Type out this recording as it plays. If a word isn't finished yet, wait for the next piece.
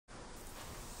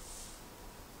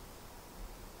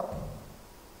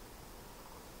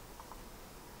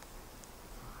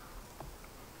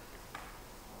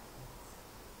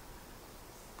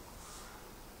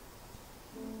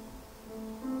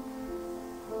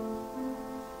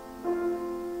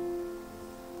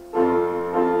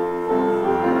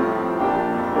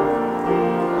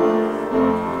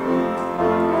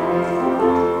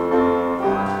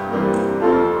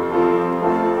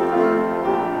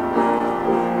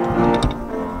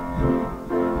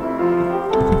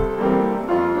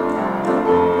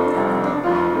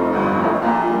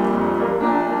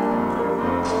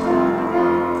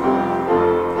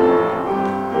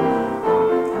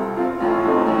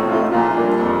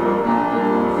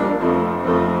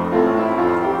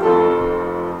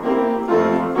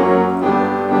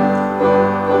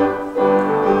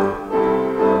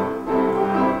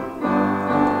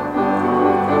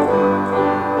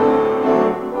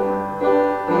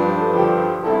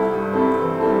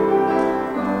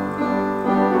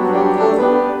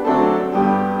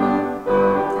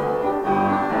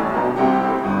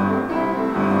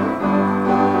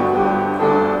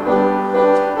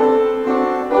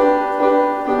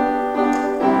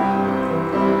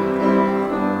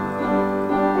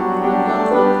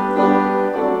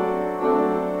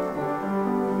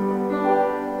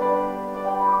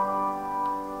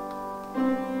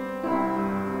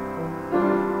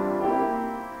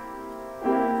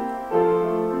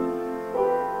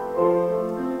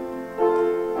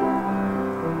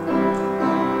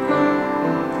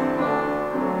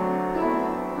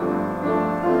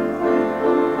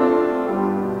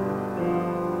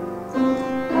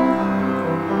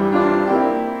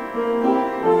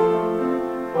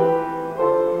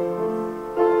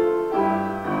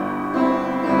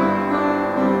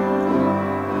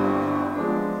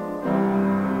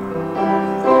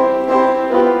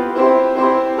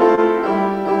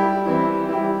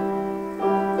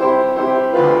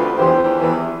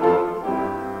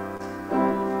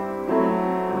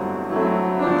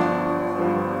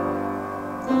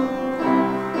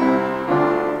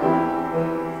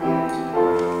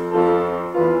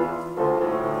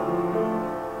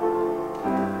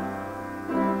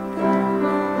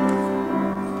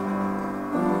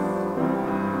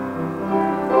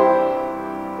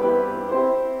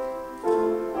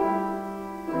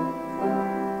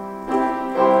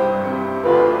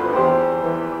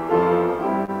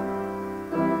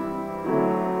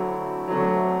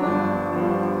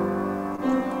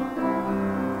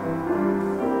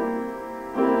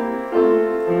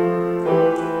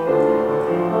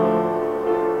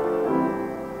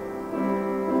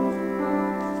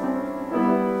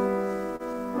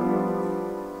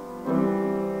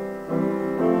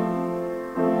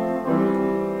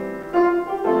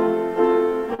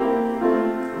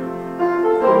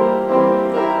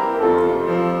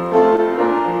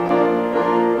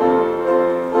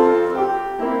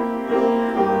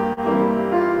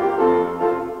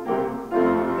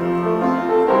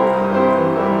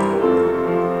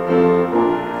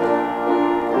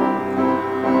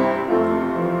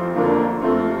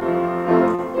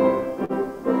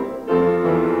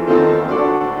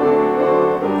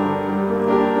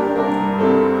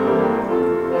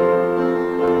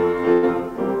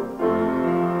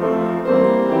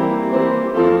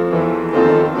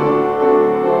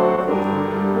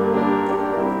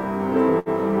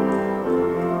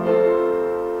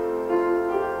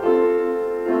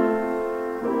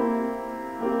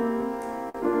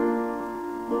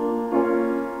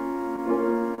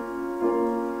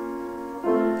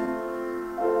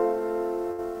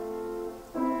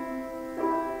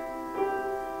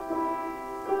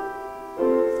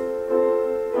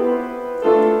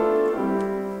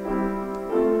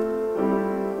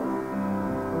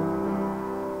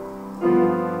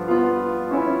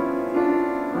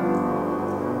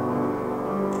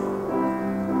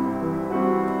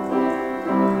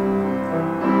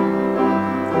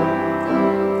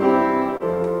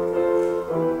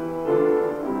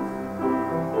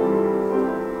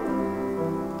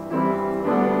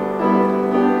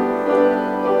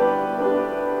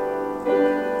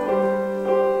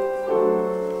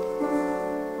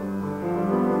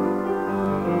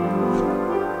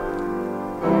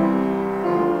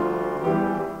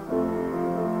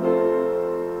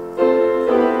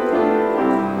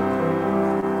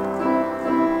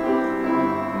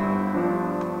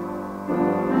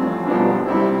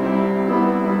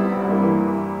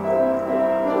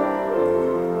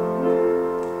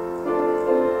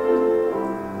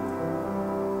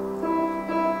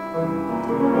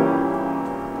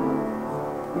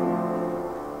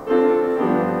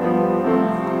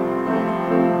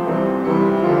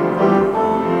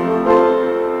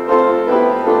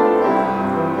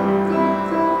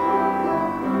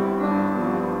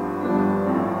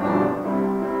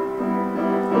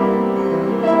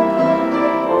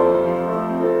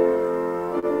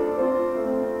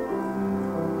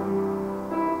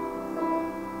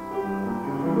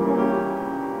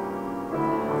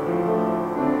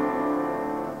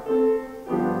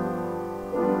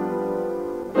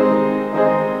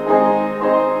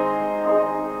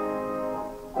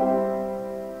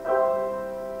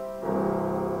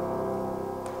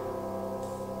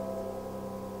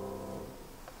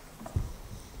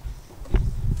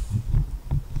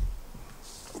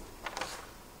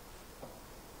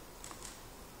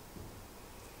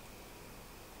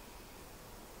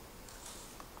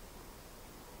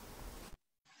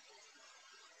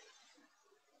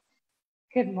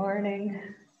Good morning,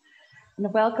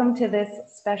 and welcome to this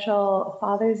special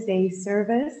Father's Day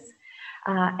service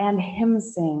and hymn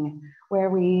sing, where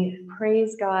we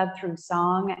praise God through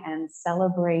song and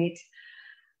celebrate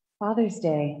Father's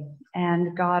Day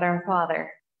and God our Father.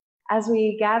 As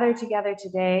we gather together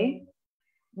today,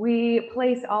 we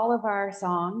place all of our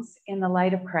songs in the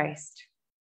light of Christ.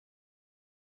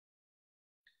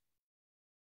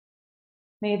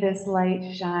 May this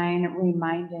light shine,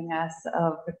 reminding us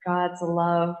of God's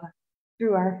love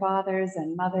through our fathers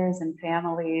and mothers and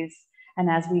families. And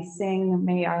as we sing,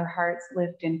 may our hearts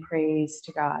lift in praise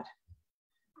to God.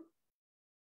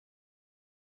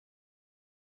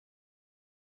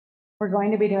 We're going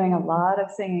to be doing a lot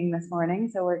of singing this morning,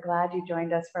 so we're glad you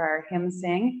joined us for our hymn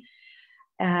sing.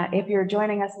 If you're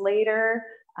joining us later,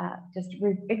 just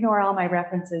ignore all my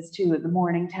references to the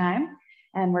morning time,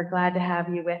 and we're glad to have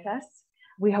you with us.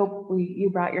 We hope you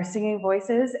brought your singing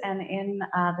voices, and in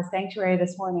the sanctuary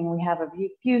this morning, we have a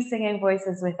few singing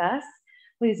voices with us.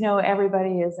 Please know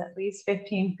everybody is at least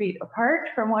 15 feet apart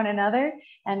from one another,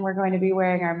 and we're going to be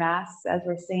wearing our masks as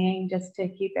we're singing just to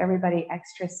keep everybody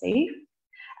extra safe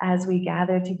as we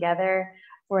gather together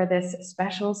for this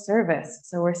special service.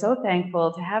 So we're so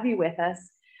thankful to have you with us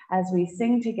as we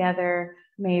sing together.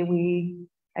 May we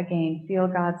again feel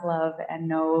God's love and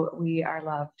know we are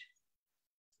loved.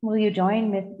 Will you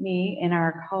join with me in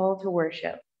our call to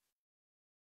worship?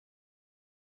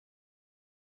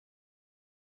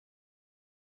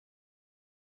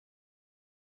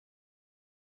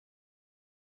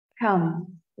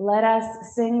 Come, let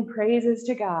us sing praises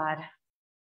to God.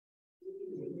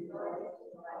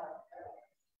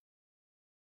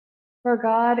 For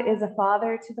God is a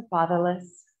father to the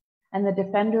fatherless and the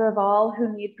defender of all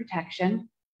who need protection,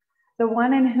 the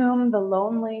one in whom the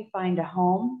lonely find a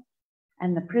home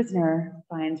and the prisoner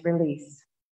finds release.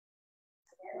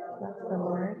 Bless the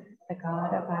Lord, the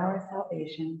God of our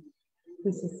salvation,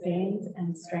 who sustains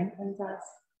and strengthens us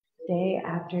day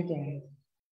after day.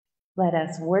 Let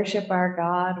us worship our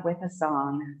God with a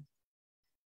song.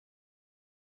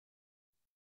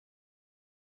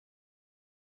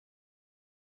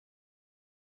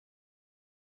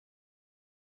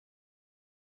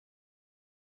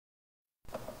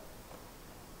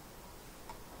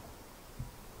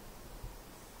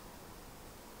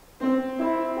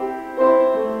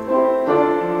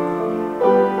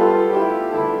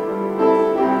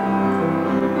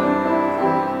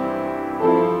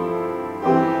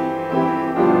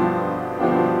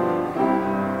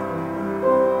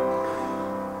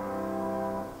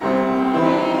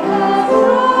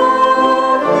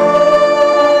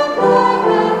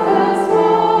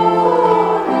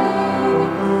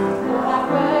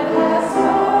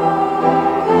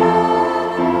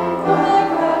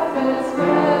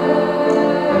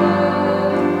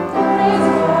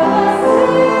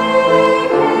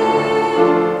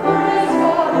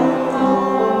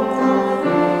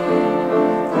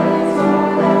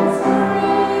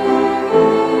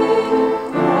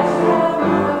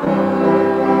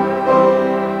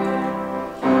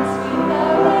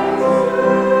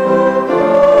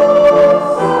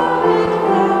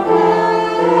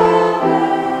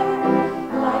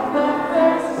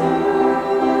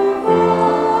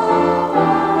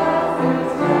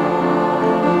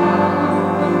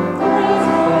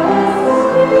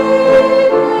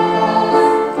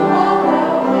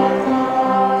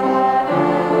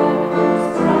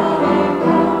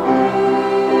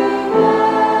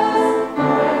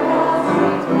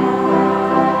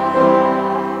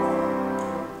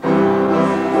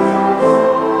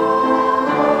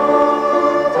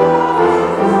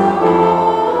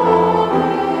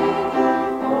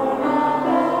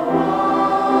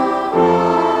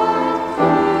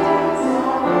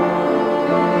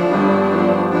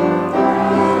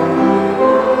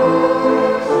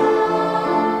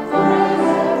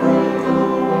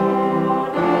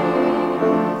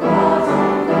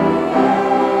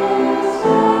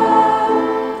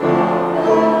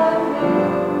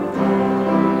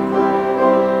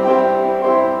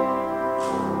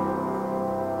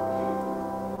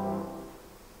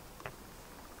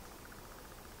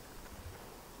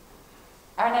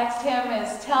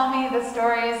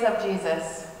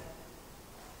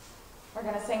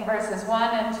 Verses 1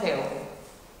 and 2.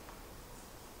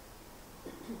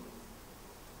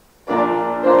 Thank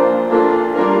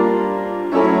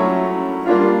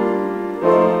you.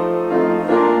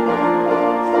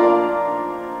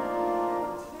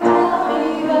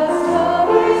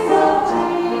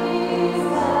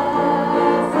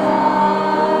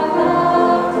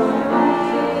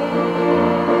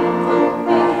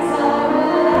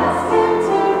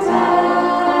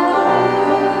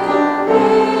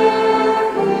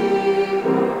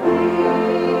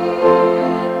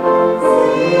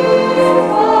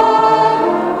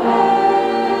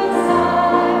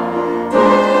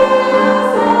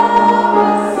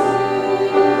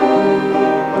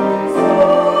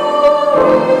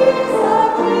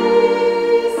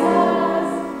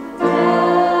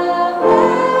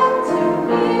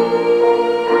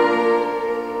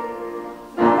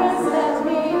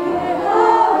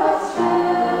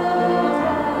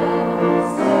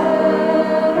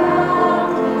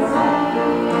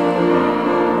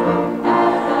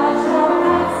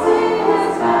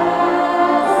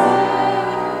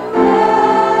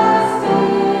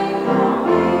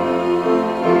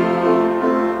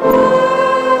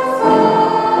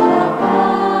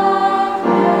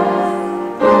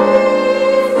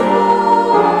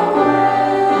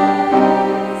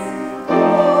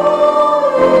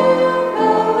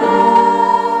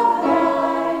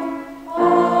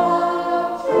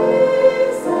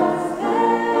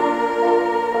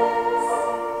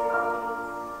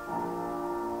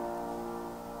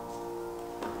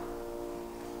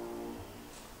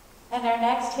 And our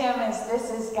next hymn is This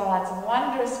Is God's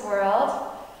Wondrous World,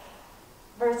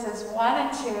 verses 1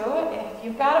 and 2. If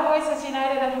you've got a Voices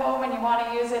United at home and you want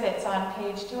to use it, it's on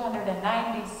page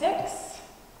 296.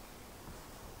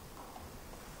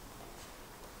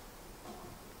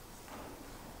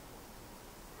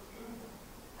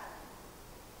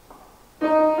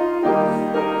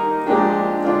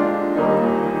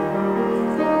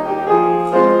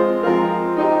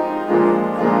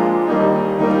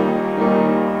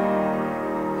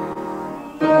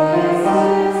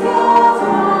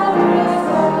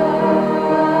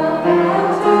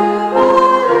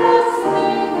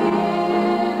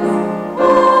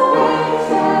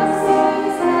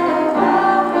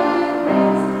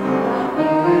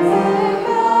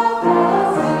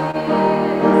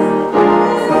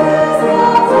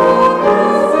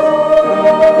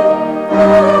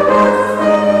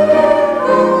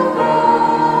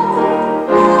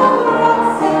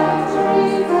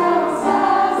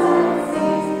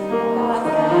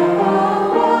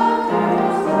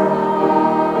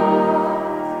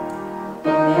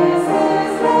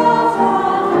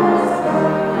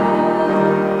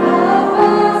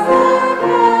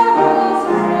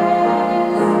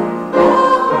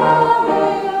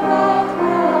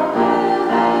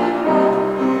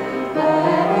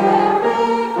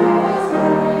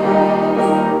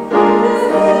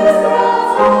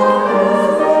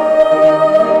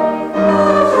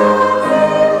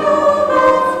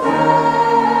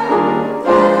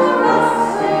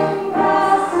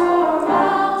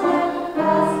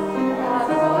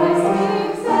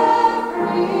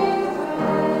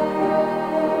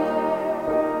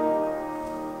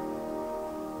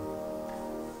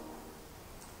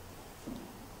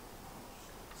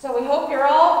 So we hope you're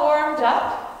all warmed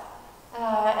up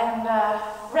and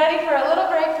ready for a little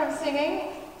break from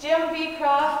singing. Jim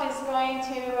Beecroft is going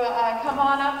to come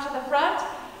on up to the front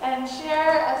and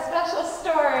share a special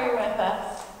story with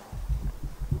us.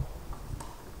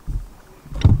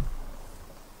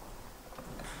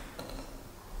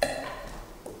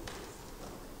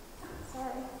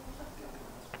 Sorry.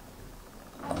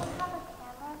 I don't have a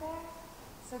camera there,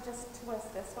 so just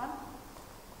twist this one.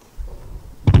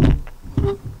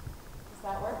 Does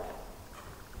that work?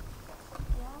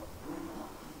 Yeah.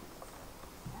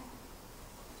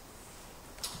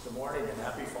 Good morning and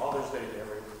happy Father's Day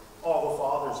to all the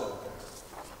fathers out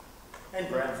there and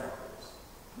grandfathers.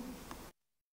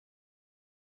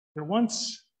 There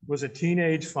once was a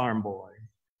teenage farm boy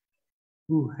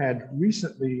who had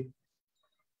recently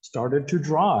started to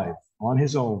drive on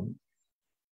his own.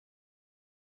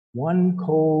 One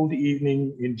cold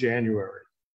evening in January,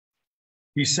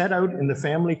 he set out in the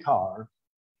family car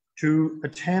to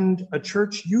attend a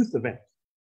church youth event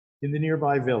in the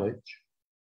nearby village.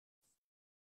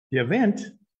 The event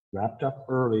wrapped up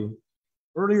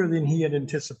earlier than he had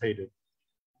anticipated,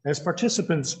 as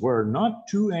participants were not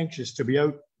too anxious to be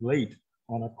out late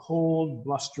on a cold,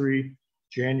 blustery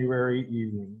January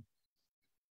evening.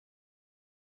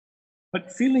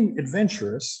 But feeling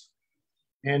adventurous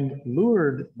and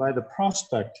lured by the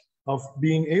prospect of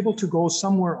being able to go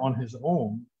somewhere on his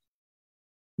own,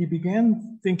 he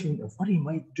began thinking of what he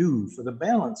might do for the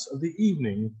balance of the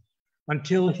evening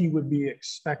until he would be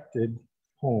expected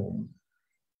home.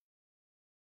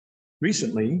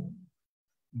 Recently,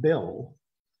 Bill,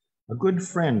 a good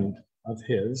friend of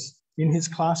his in his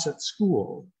class at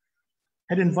school,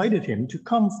 had invited him to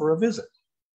come for a visit.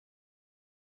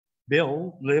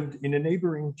 Bill lived in a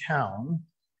neighboring town,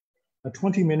 a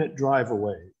 20-minute drive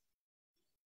away,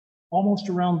 almost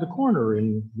around the corner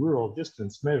in rural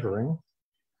distance measuring.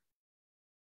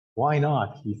 Why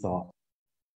not, he thought.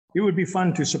 It would be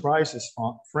fun to surprise his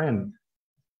friend,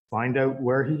 find out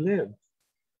where he lived.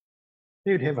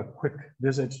 They'd have a quick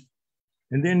visit,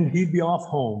 and then he'd be off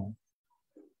home.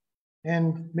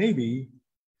 And maybe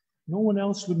no one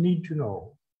else would need to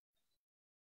know.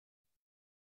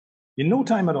 In no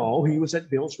time at all, he was at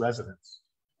Bill's residence.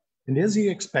 And as he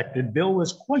expected, Bill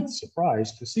was quite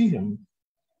surprised to see him.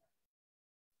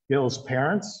 Bill's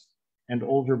parents and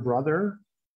older brother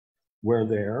were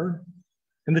there,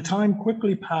 and the time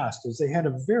quickly passed as they had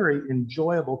a very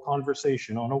enjoyable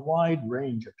conversation on a wide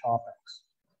range of topics.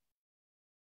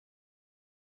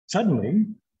 Suddenly,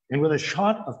 and with a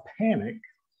shot of panic,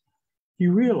 he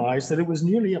realized that it was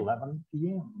nearly 11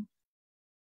 p.m.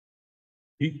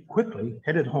 He quickly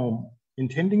headed home,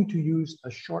 intending to use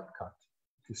a shortcut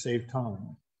to save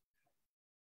time.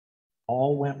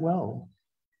 All went well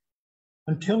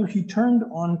until he turned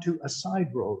onto a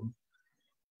side road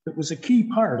that was a key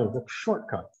part of the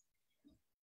shortcut.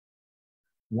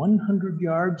 100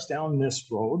 yards down this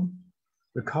road,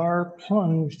 the car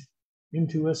plunged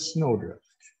into a snowdrift.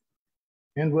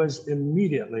 and was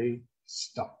immediately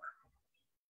stuck.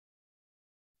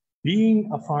 Being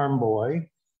a farm boy,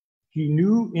 he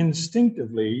knew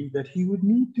instinctively that he would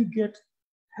need to get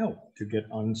help to get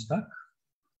unstuck.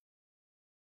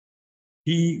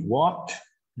 He walked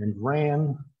and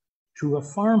ran to a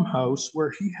farmhouse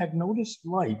where he had noticed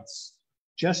lights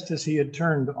just as he had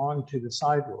turned onto the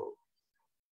side road.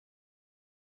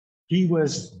 He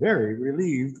was very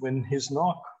relieved when his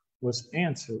knock was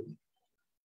answered.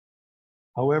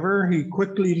 However, he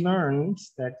quickly learned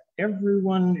that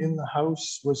everyone in the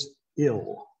house was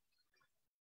ill,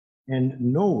 and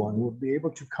no one would be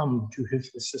able to come to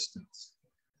his assistance.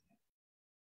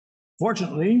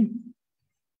 Fortunately,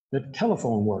 the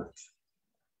telephone worked.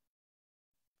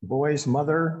 The boy's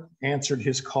mother answered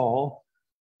his call,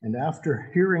 and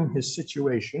after hearing his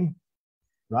situation,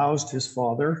 roused his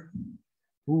father,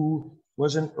 who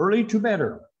was an early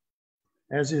to-bedder,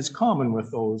 as is common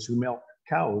with those who milk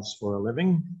cows for a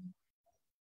living.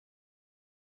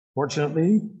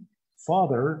 Fortunately,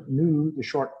 father knew the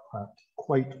shortcut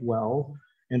quite well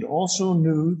and also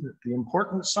knew that the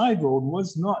important side road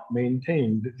was not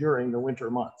maintained during the winter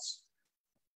months.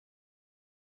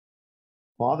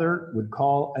 Father would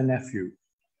call a nephew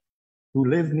who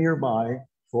lived nearby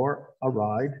for a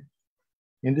ride,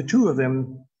 and the two of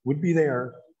them would be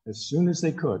there as soon as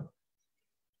they could.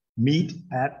 Meet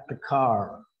at the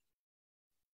car.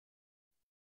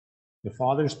 The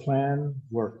father's plan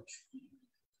worked.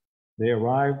 They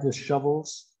arrived with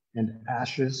shovels and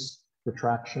ashes for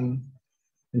traction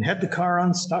and had the car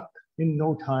unstuck in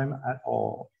no time at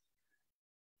all.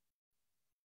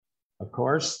 Of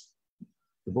course,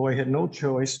 the boy had no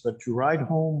choice but to ride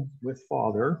home with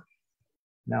father,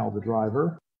 now the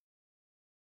driver.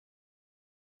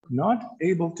 Not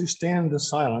able to stand the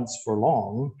silence for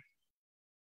long,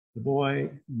 the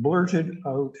boy blurted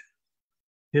out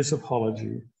his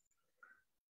apology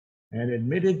and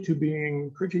admitted to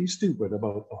being pretty stupid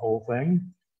about the whole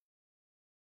thing.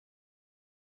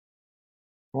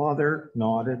 Father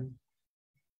nodded,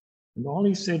 and all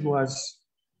he said was,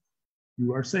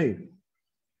 "You are safe."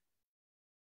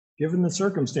 Given the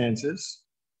circumstances,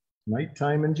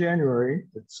 nighttime in January,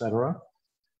 etc.,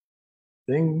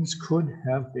 things could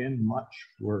have been much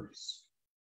worse.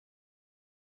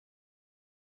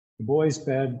 The boy's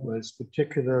bed was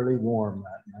particularly warm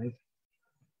that night.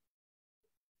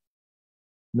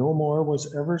 No more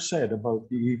was ever said about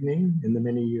the evening in the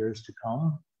many years to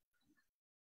come.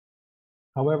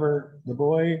 However, the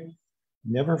boy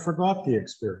never forgot the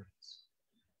experience.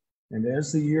 And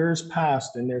as the years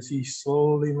passed and as he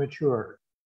slowly matured,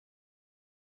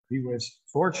 he was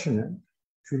fortunate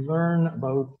to learn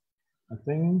about a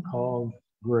thing called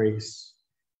grace.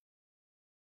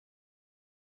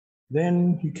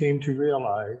 Then he came to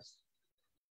realize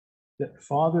that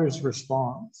Father's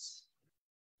response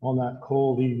on that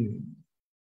cold evening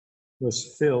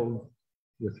was filled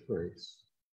with grace.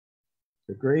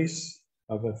 The grace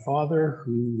of a father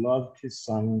who loved his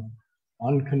son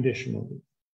unconditionally.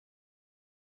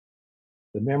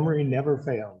 The memory never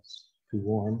fails to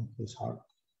warm his heart.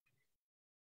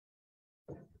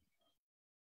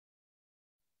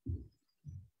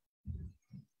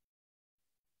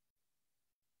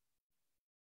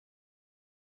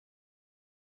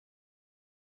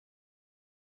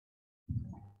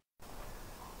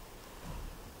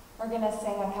 We're going to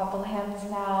sing a couple hymns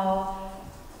now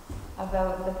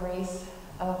about the grace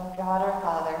of God our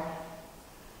Father,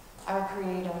 our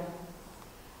Creator.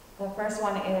 The first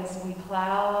one is "We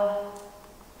Plow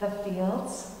the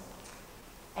Fields,"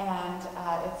 and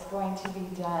it's going to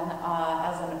be done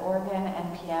as an organ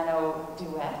and piano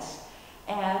duet.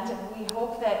 And we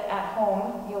hope that at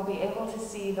home you'll be able to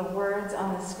see the words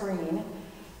on the screen,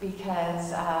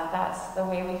 because that's the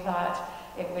way we thought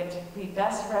it would be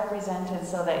best represented,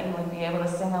 so that you would be able to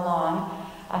sing along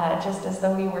just as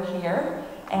though you were here,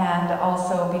 and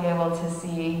also be able to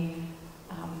see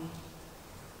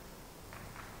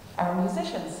our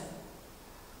musicians.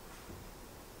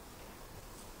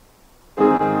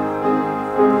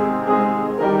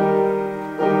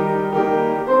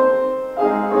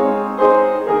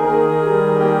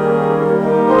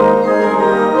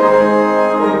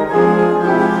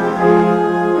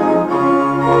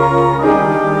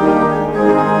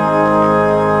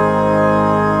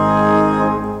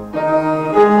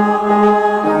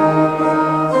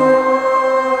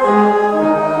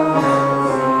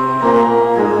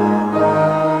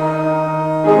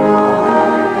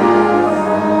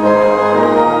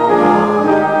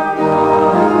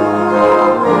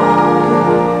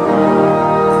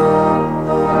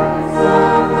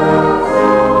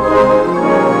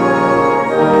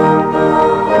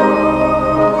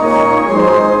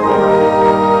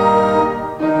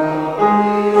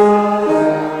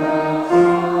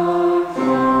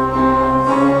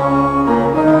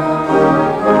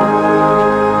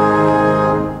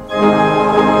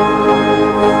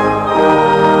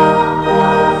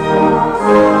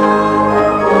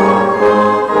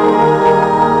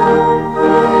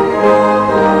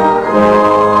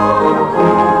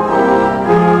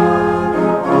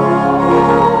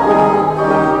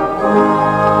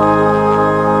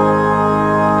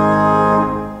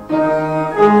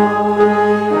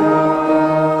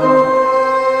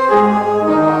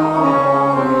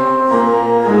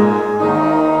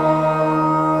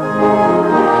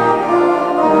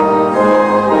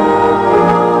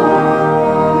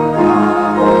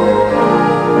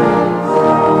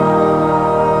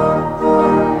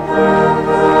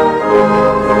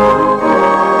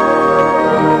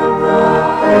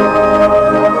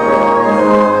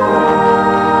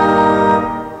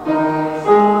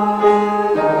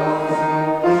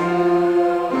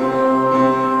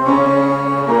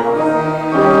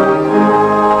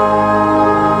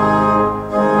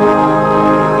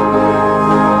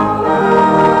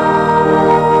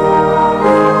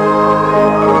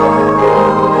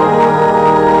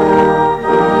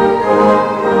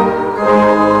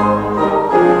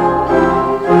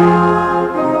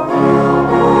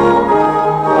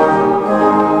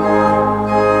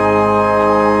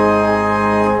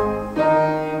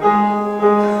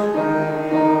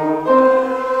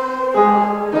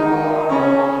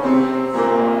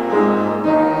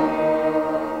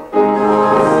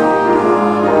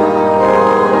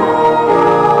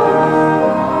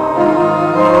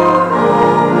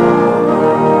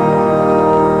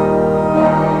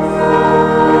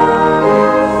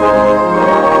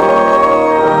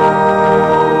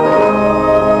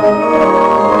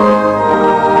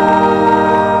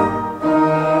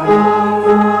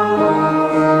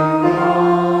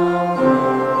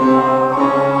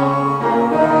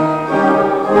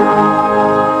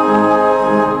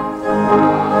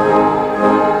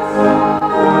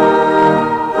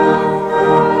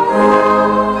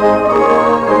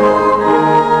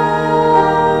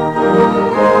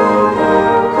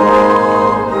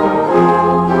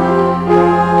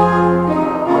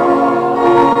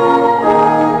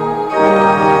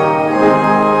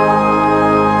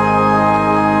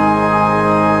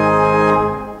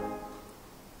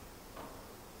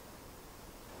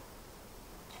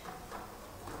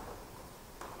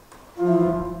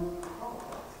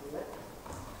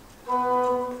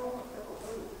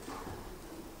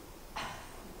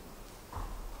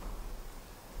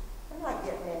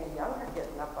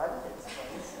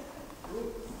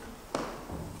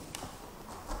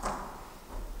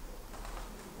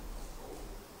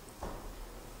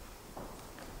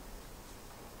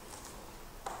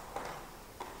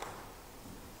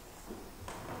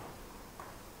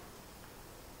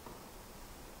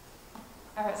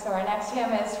 So our next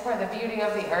hymn is For the Beauty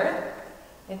of the Earth.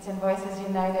 It's in Voices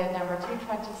United number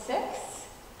 226.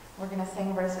 We're going to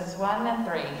sing verses 1 and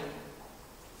 3.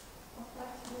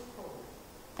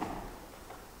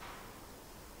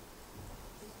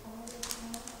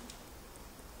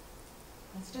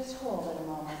 Let's just hold it a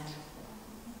moment.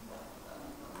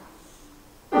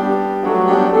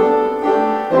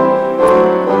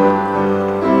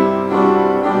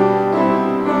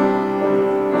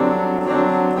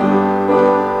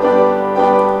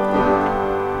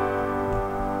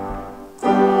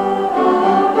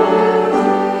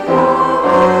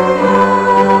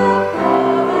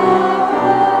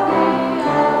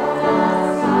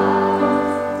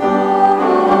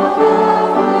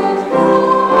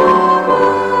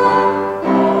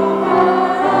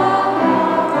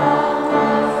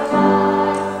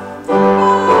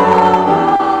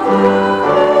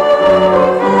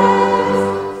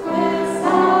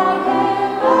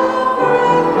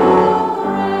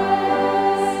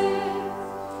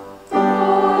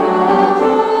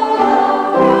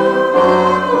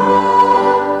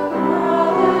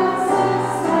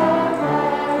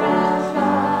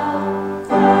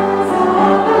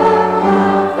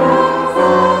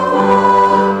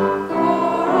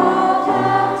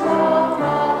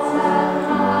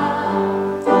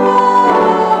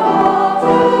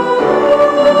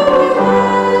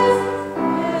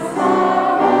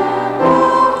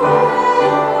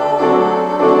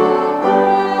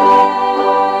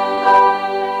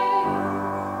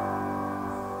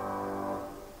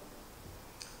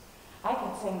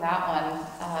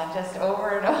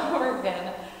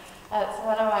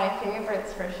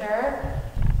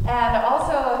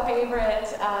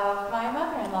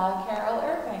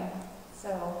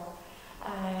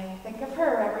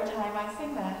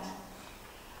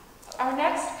 Our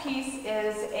next piece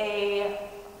is a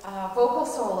vocal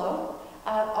solo,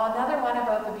 another one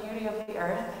about the beauty of the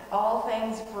earth, all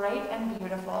things bright and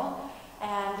beautiful.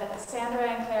 And Sandra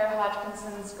and Claire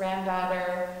Hodgkinson's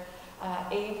granddaughter,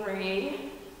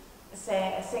 Avery,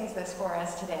 sings this for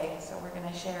us today, so we're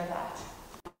going to share that.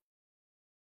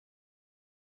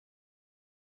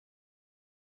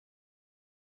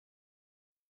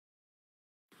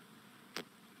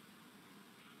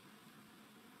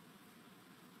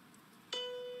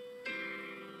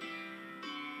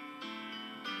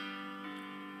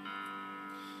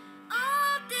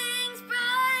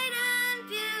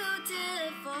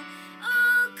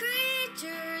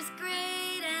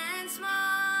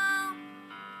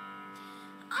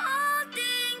 All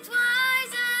things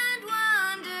wise and wonderful.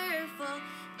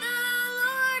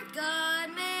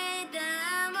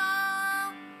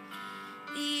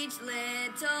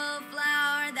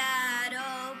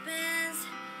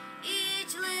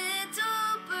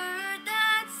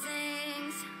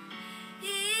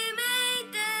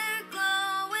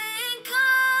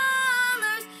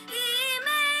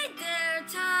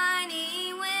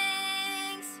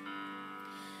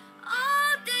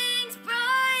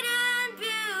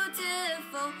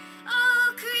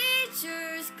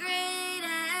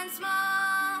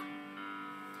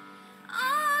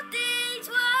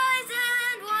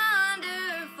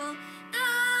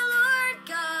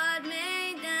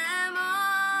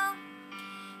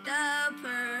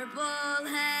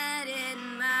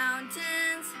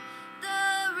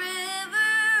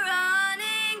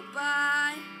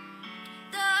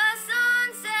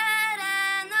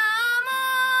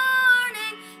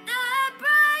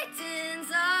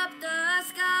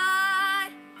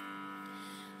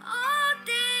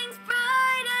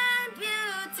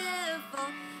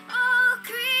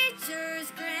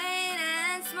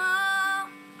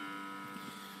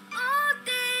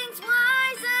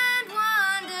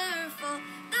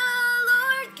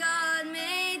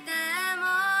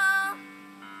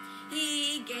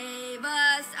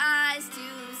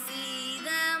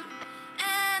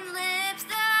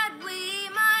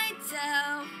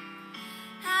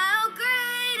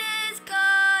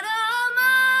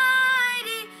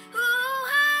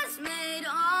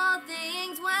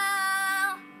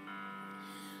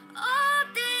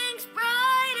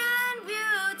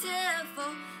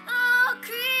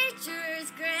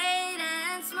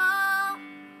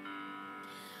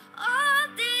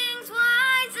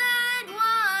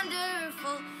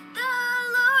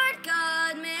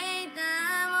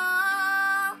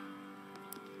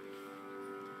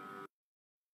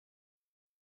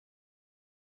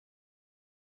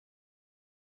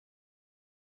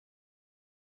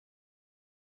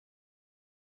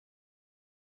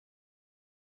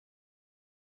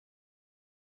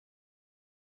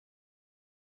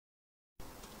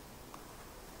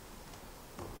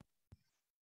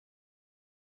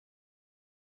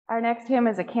 Our next hymn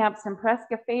is a Camp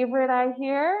Sempreska favorite, I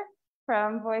hear,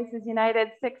 from Voices United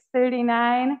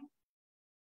 639.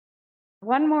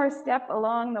 One more step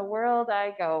along the world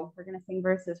I go. We're going to sing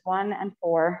verses 1 and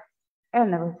 4,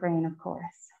 and the refrain, of course.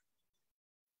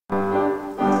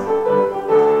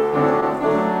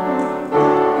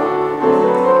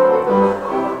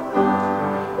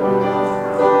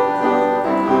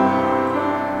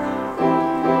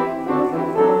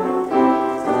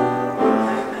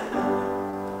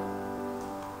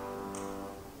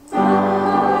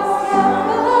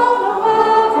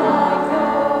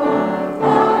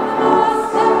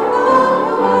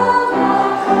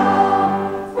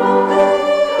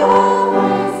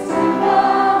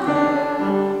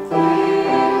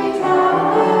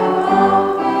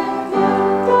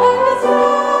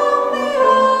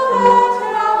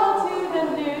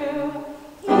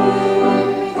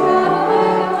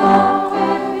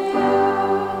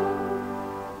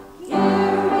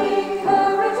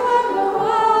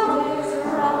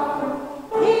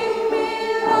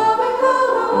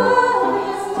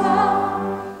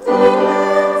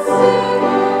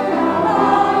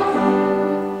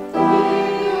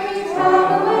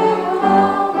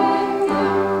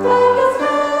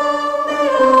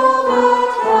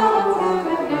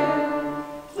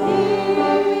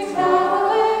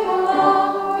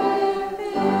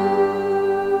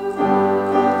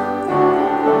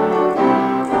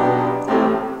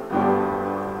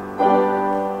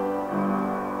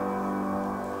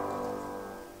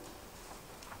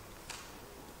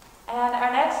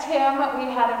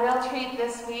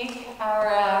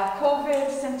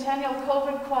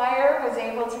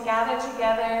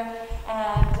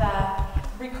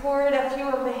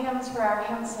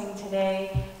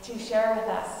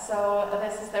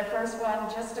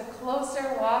 Just a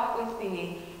closer walk with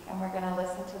thee, and we're going to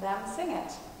listen to them sing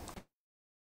it.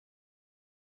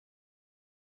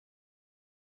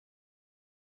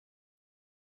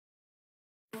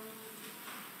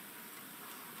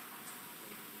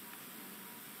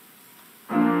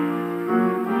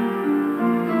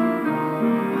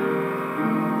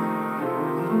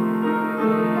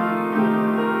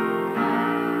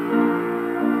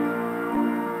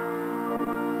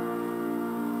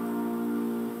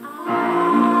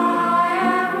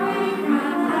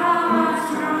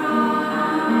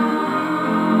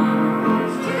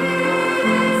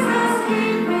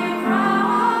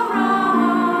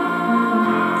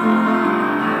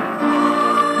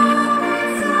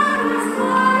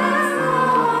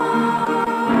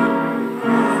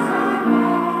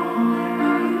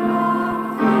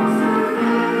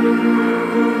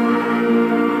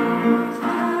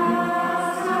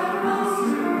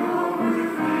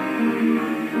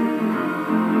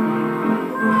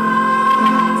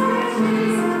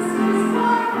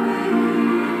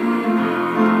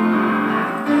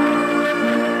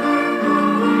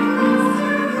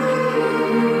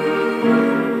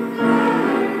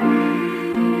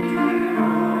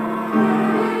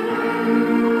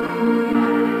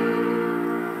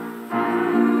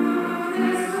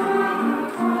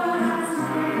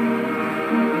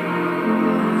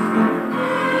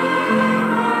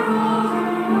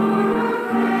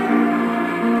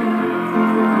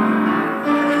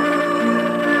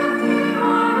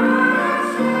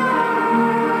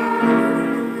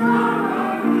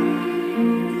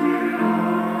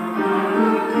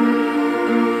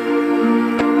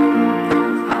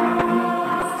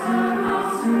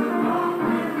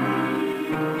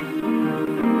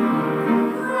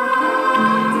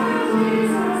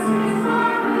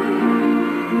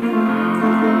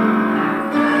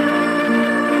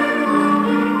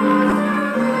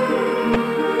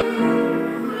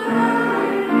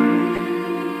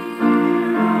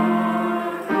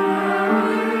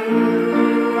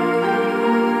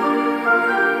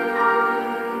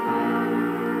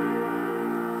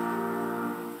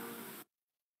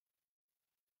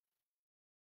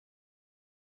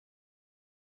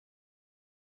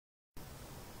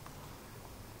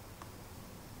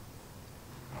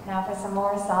 Now for some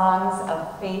more songs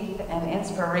of faith and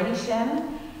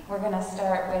inspiration. We're going to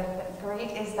start with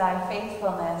Great is Thy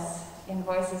Faithfulness in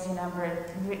Voices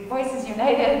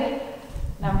United,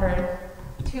 number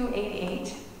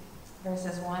 288,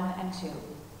 verses 1 and 2.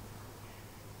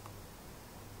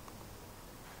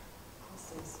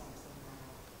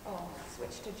 Oh,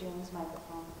 switch to June's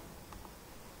microphone.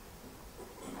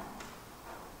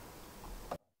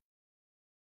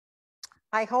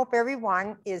 I hope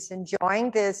everyone is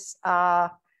enjoying this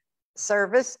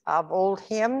service of old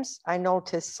hymns. I know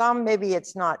to some, maybe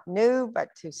it's not new, but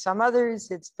to some others,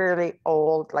 it's fairly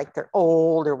old, like they're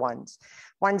older ones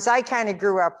I kind of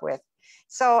grew up with.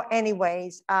 So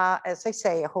anyways, as I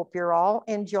say, I hope you're all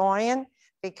enjoying,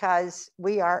 because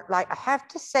we are, like, I have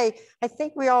to say, I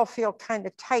think we all feel kind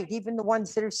of tight, even the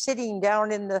ones that are sitting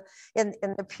down in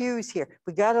the pews here.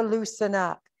 We got to loosen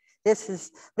up. This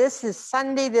is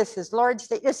Sunday, this is Lord's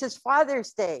Day, this is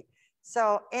Father's Day.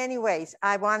 So anyways,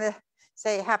 I want to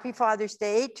say happy Father's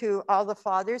Day to all the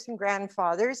fathers and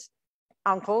grandfathers,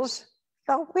 uncles.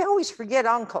 Oh, we always forget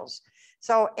uncles.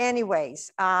 So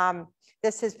anyways,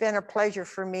 this has been a pleasure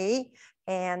for me.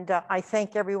 And I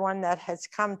thank everyone that has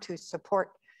come to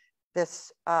support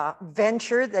this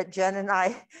venture that Jen and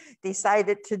I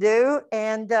decided to do.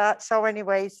 And so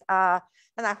anyways,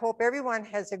 and I hope everyone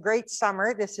has a great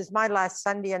summer. This is my last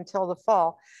Sunday until the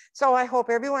fall. So I hope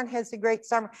everyone has a great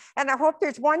summer. And I hope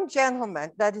there's one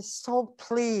gentleman that is so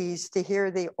pleased to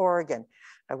hear the organ.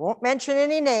 I won't mention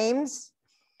any names.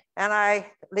 And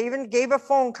I even gave a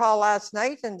phone call last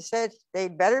night and said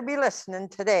they'd better be listening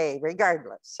today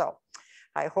regardless. So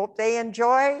I hope they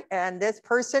enjoy, and this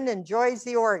person enjoys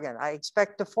the organ. I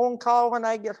expect a phone call when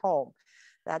I get home.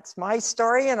 That's my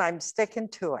story, and I'm sticking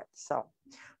to it. So,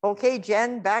 okay,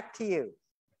 Jen, back to you.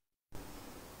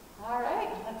 All right,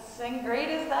 let's sing Great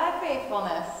Is Thy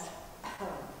Faithfulness.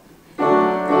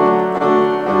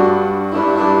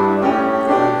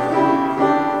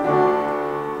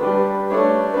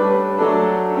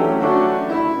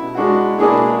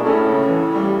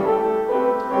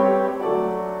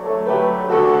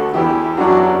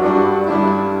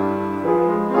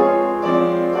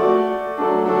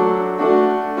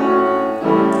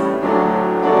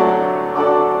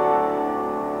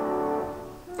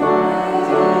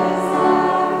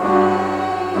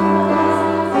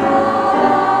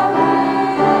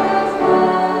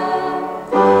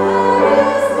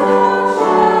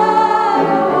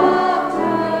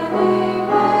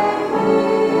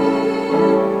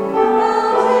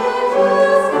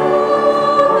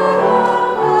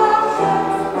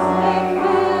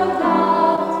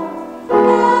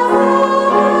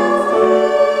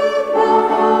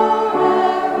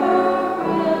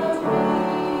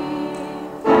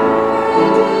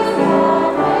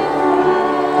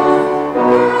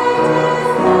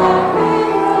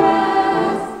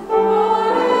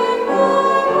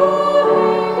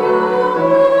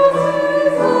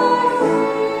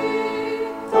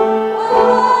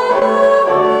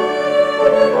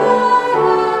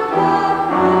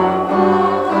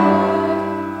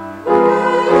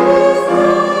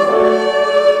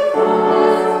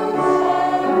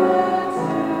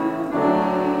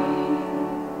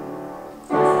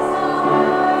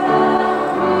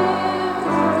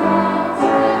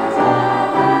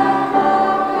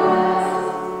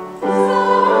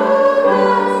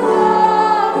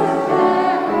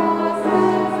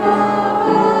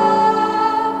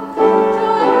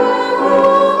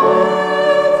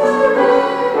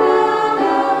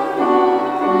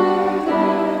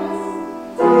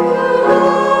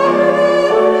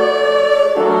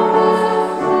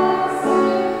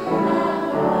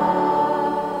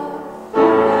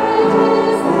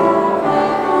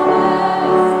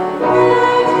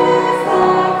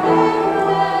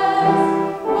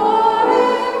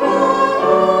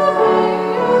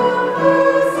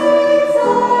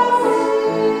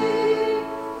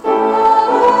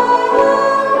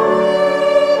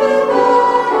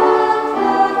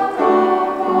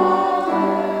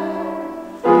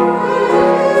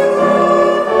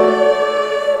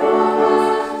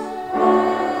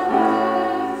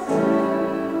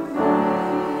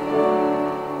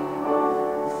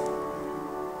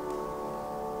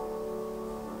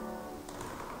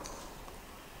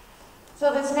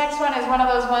 So this next one is one of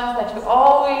those ones that you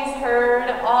always heard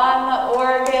on the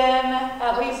organ.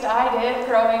 At least I did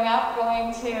growing up,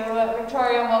 going to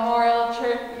Victoria Memorial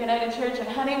Church, United Church in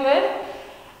Honeywood.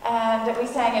 And we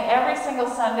sang it every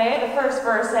single Sunday, the first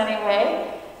verse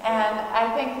anyway. And I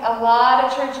think a lot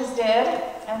of churches did.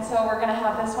 And so we're going to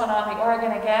have this one on the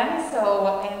organ again.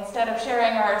 So instead of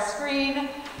sharing our screen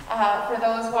for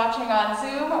those watching on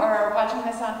Zoom or watching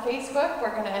this on Facebook,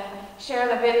 we're going to share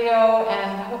the video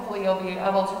and hopefully you'll be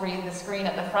able to read the screen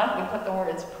at the front. We put the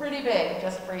words pretty big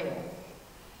just for you.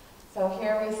 So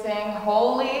here we sing,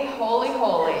 Holy, Holy,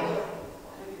 Holy.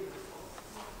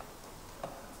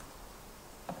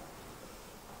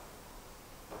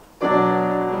 Oh,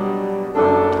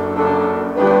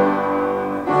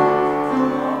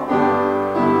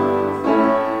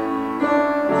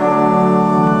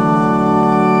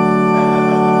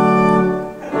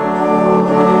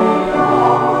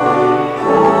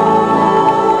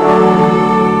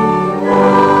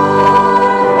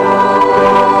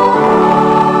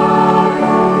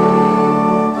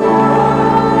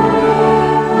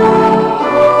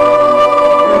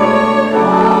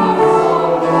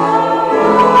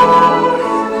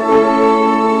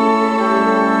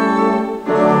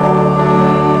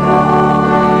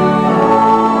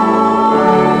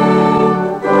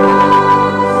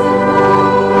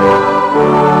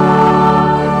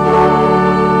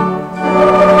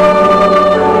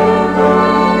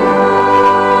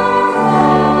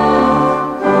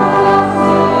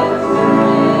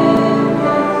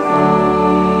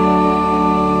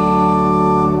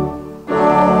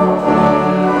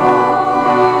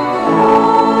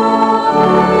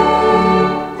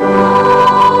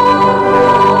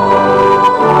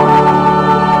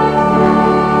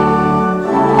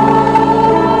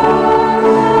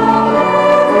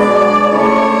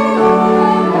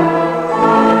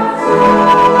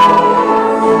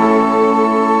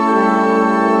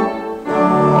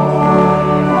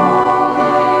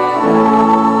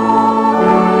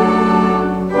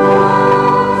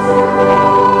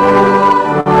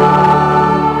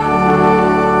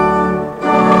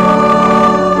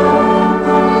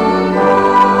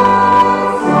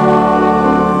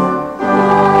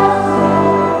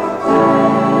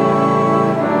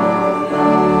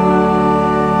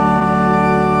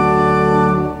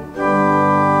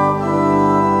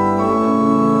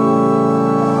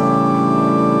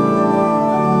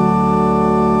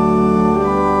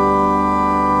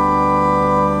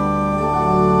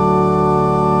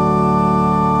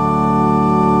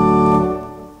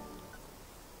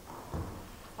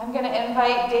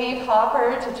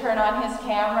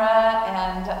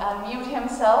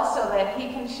 himself so that he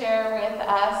can share with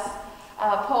us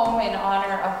a poem in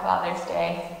honor of Father's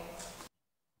Day.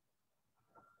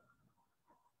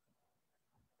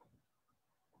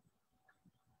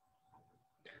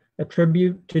 A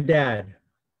tribute to Dad.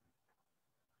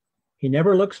 He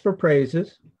never looks for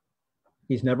praises.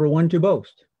 He's never one to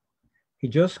boast. He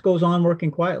just goes on working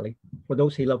quietly for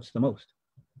those he loves the most.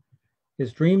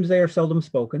 His dreams, they are seldom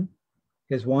spoken.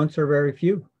 His wants are very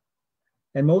few.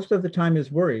 And most of the time his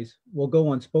worries will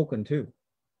go unspoken too.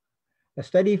 A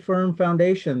steady, firm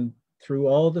foundation through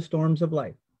all the storms of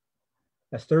life.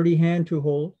 A sturdy hand to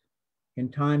hold in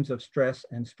times of stress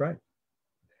and strife.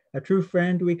 A true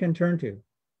friend we can turn to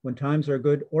when times are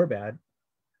good or bad.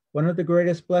 One of the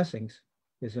greatest blessings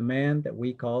is a man that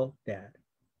we call Dad.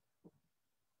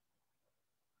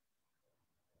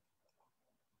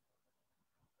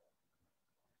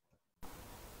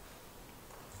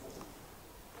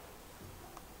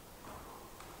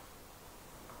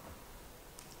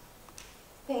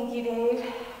 Thank you, Dave.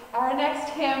 Our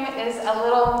next hymn is a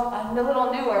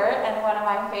little newer and one of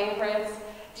my favorites.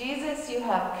 Jesus, You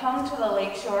Have Come to the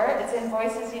Lakeshore. It's in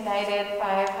Voices United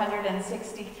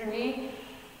 563.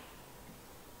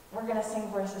 We're going to sing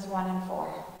verses 1 and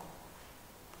 4.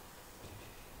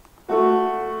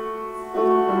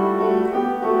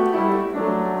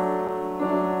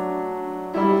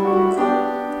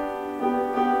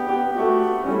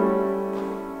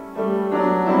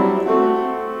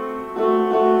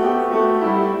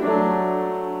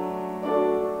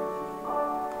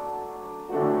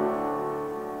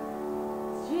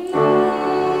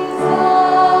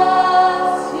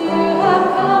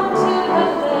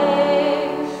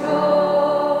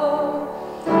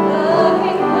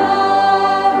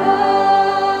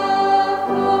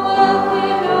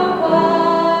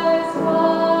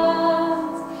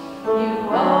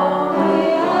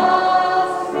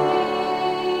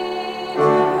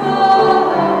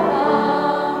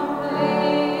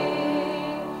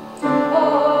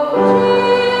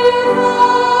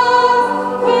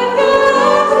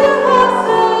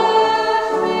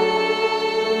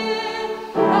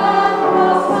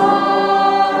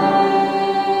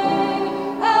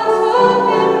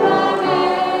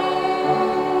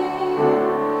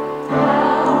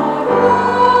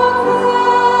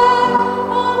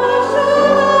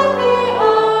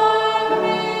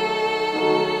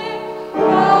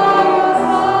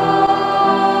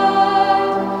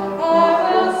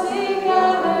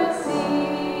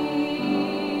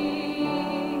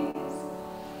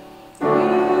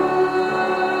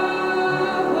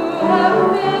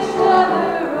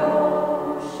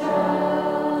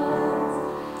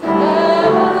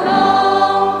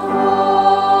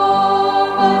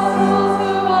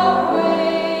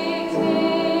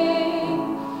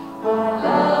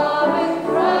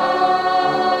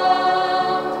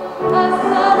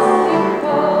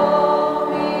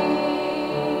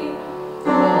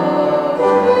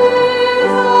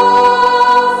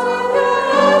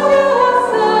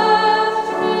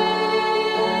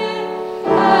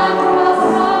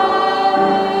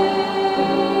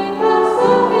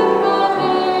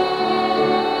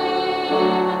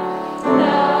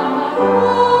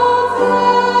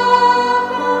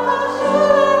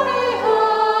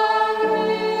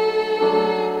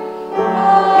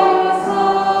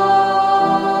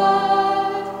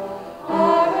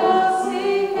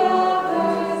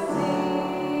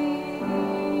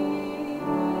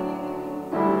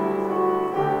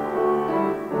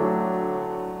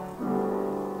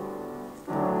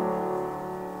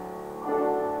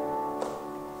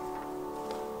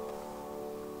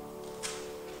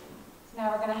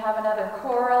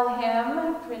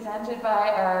 Presented by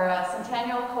our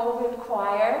Centennial COVID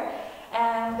Choir.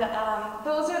 And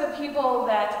those are the people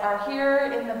that are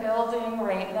here in the building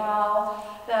right now,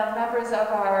 the members of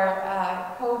our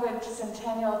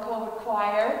Centennial COVID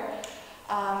Choir.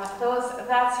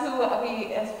 That's who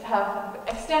we have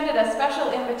extended a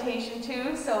special invitation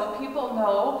to, so people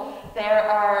know there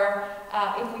are,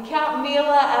 if we count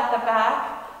Mila at the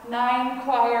back, 9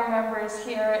 choir members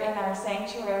here in our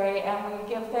sanctuary, and we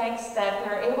give thanks that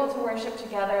we're able to worship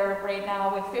together right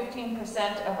now with 15%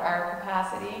 of our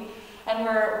capacity. And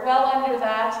we're well under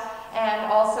that,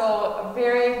 and also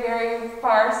very, very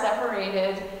far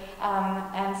separated.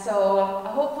 And so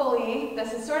hopefully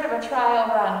this is sort of a trial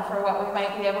run for what we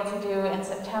might be able to do in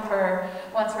September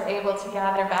once we're able to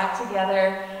gather back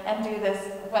together and do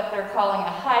this, what they're calling a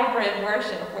hybrid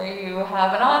worship, where you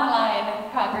have an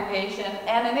online congregation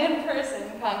and an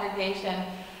in-person congregation.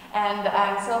 And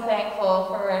I'm so thankful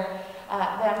for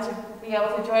them to be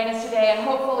able to join us today, and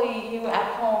hopefully you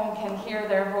at home can hear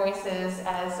their voices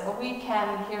as we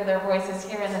can hear their voices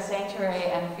here in the sanctuary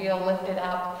and feel lifted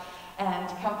up and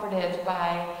comforted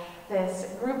by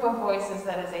this group of voices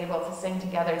that is able to sing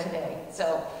together today.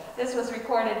 So this was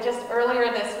recorded just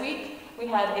earlier this week. We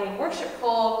had a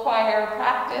worshipful choir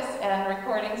practice and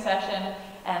recording session,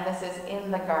 and this is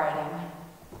In the Garden.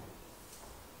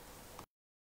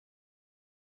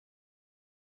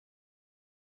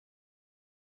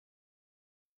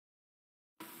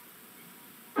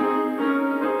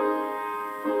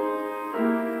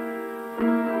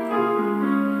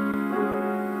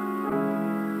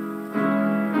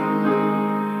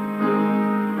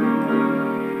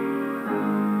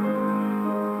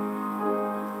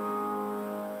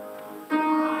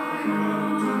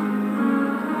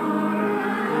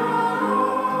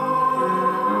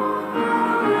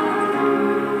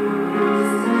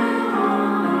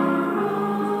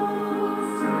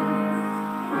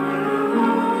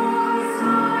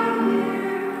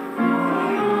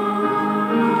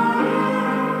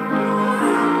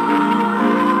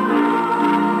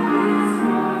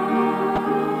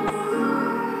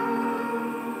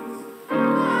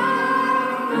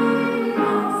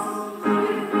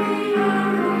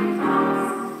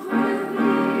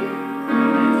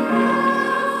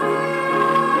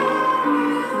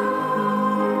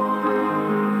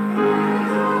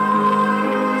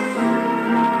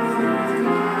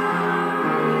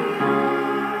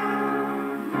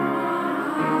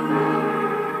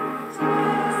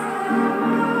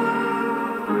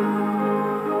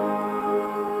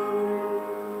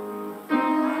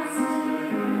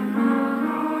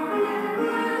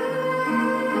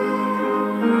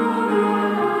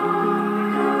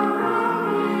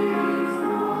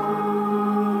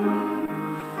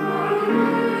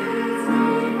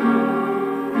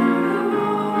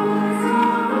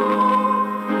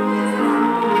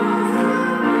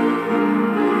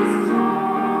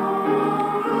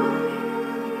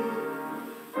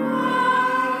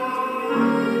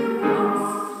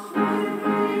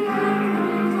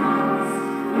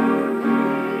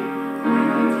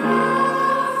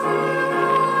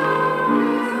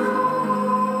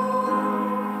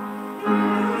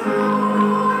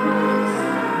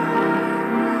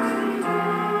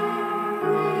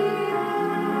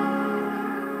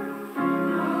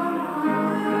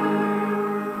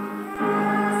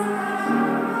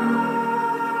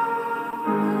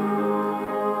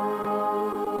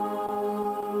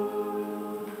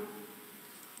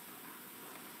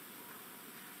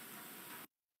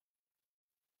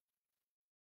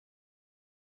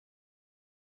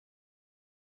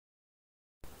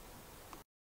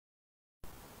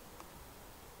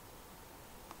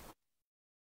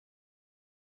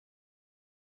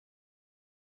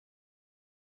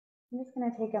 I'm just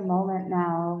going to take a moment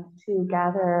now to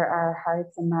gather our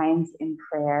hearts and minds in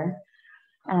prayer.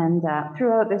 And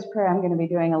throughout this prayer, I'm going to be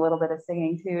doing a little bit of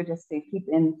singing too, just to keep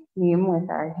in theme with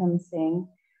our hymn sing.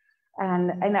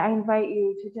 And I invite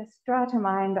you to just draw to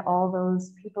mind all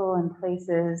those people and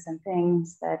places and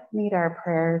things that need our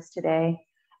prayers today,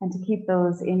 and to keep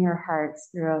those in your hearts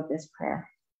throughout this prayer.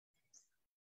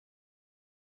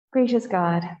 Gracious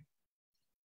God,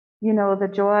 you know the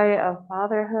joy of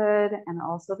fatherhood and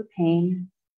also the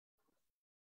pain,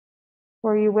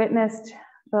 for you witnessed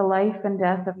the life and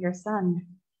death of your son,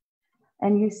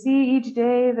 and you see each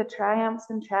day the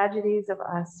triumphs and tragedies of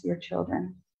us, your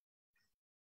children.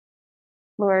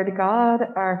 Lord God,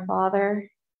 our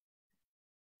Father,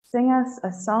 sing us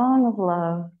a song of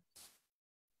love,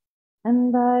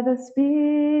 and by the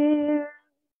Spirit,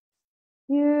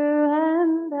 you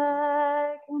and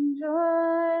I can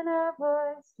join our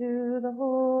voice to the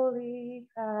holy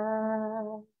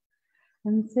crowd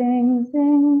and sing,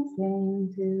 sing,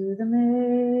 sing to the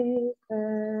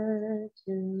Maker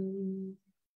too.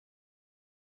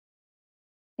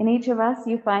 In each of us,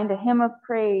 you find a hymn of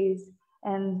praise,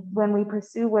 and when we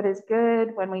pursue what is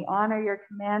good, when we honor your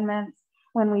commandments,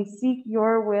 when we seek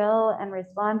your will and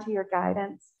respond to your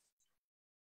guidance.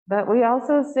 But we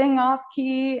also sing off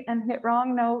key and hit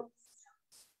wrong notes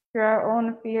through our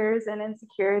own fears and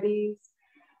insecurities,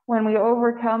 when we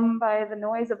overcome by the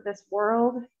noise of this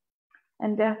world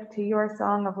and deaf to your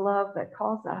song of love that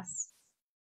calls us.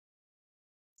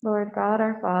 Lord God,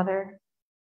 our Father,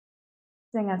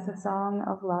 sing us a song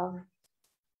of love.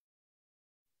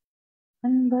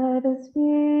 And by the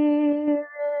Spirit,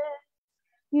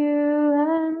 you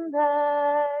and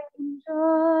I can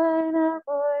join our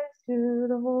voice to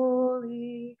the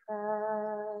holy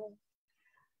crowd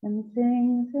and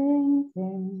sing, sing,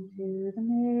 sing to the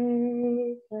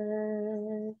Maker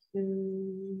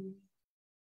too.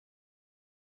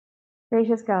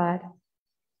 Gracious God,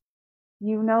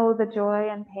 you know the joy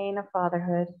and pain of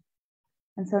fatherhood,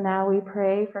 and so now we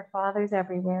pray for fathers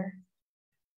everywhere.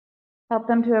 Help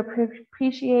them to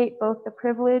appreciate both the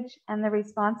privilege and the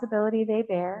responsibility they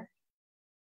bear,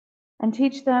 and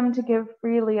teach them to give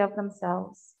freely of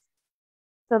themselves,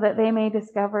 so that they may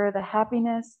discover the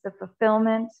happiness, the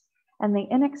fulfillment, and the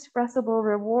inexpressible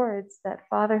rewards that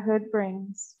fatherhood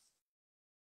brings.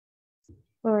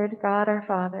 Lord God, our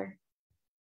Father,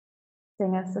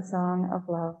 sing us a song of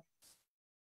love.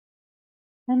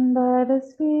 And by the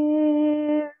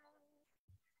Spirit,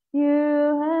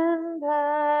 you and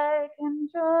I can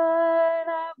join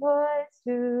our voice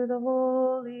to the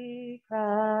holy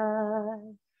cry,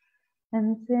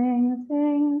 and sing,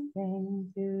 sing,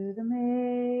 sing to the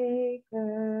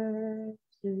Maker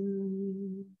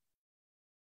too.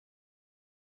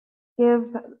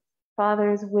 Give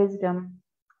fathers wisdom,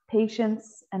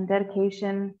 patience, and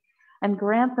dedication, and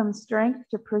grant them strength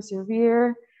to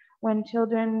persevere when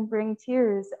children bring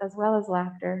tears as well as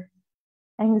laughter,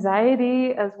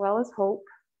 anxiety as well as hope,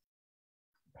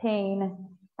 pain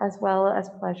as well as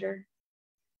pleasure.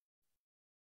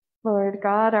 Lord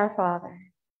God, our Father,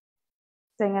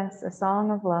 sing us a song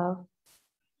of love.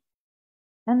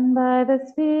 And by the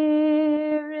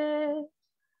Spirit,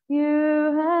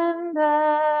 you and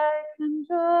I can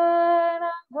join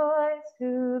our voice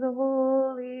to the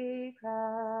holy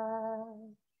cry,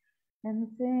 and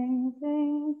sing,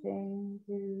 sing, sing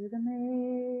to the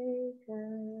Maker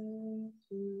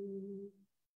too.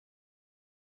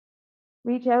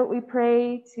 Reach out, we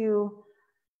pray, to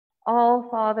all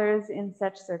fathers in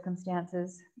such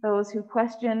circumstances, those who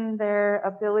question their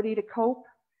ability to cope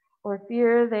or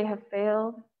fear they have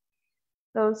failed,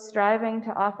 those striving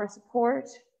to offer support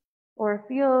or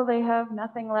feel they have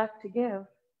nothing left to give.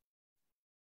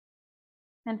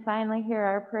 And finally, hear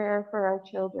our prayer for our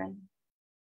children,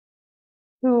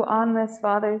 who on this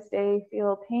Father's Day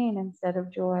feel pain instead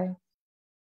of joy,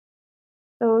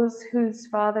 those whose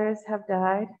fathers have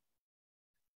died,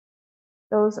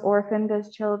 those orphaned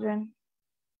as children,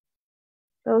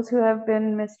 those who have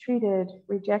been mistreated,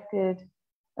 rejected,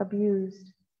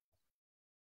 abused,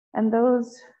 and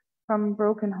those from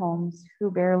broken homes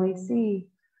who barely see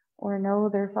or know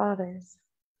their fathers.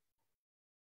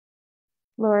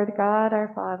 Lord God,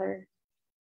 our Father,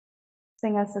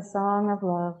 sing us a song of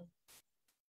love.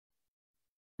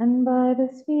 And by the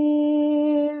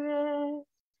Spirit,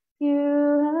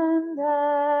 you and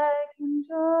I can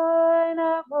join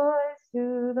our voice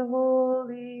to the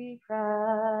holy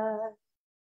cry,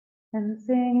 and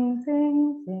sing,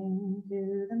 sing, sing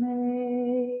to the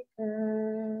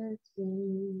Maker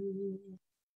too.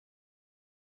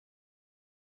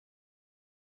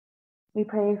 We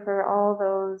pray for all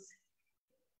those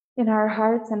in our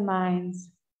hearts and minds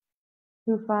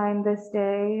who find this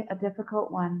day a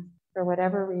difficult one for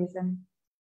whatever reason.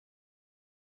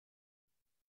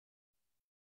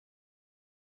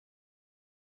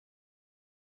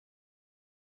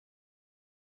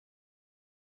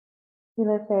 We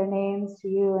lift their names to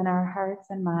you in our hearts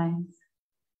and minds.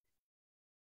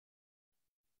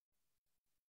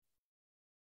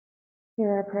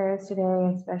 Hear our prayers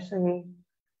today, especially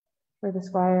for the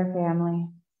Squire family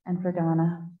and for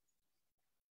Donna.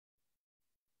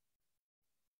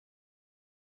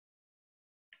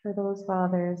 For those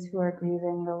fathers who are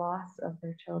grieving the loss of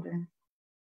their children.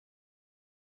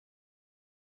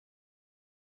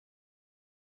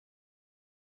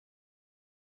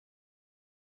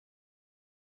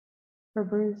 For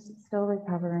Bruce, still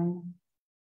recovering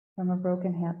from a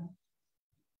broken hip.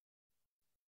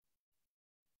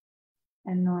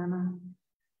 And Norma.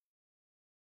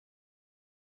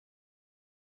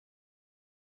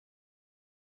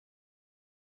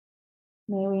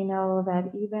 May we know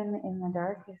that even in the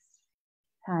darkest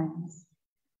times,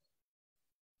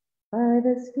 by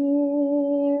the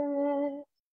Spirit,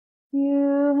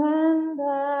 you and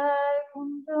I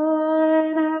can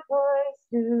join our voice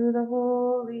to the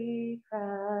holy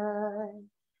cry,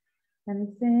 and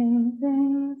sing,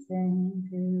 sing, sing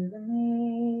to the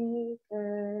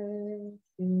Maker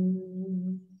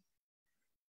too.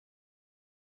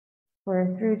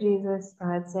 For through Jesus,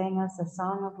 God sang us a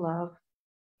song of love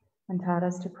and taught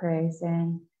us to pray,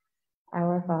 saying,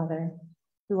 Our Father,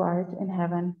 who art in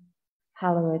heaven,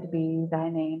 hallowed be thy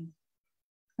name.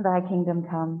 Thy kingdom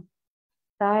come,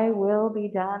 thy will be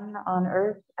done on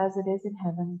earth as it is in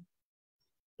heaven.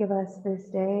 Give us this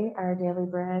day our daily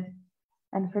bread,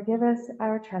 and forgive us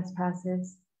our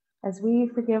trespasses, as we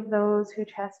forgive those who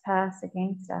trespass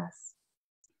against us.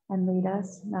 And lead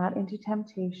us not into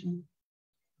temptation,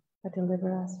 but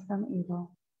deliver us from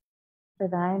evil. For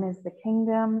thine is the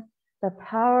kingdom, the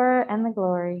power, and the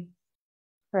glory,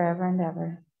 forever and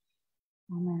ever.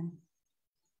 Amen.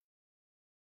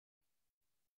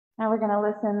 Now we're going to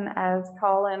listen as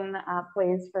Colin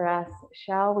plays for us,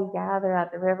 Shall We Gather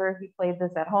at the River. He played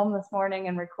this at home this morning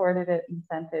and recorded it and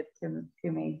sent it to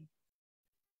me.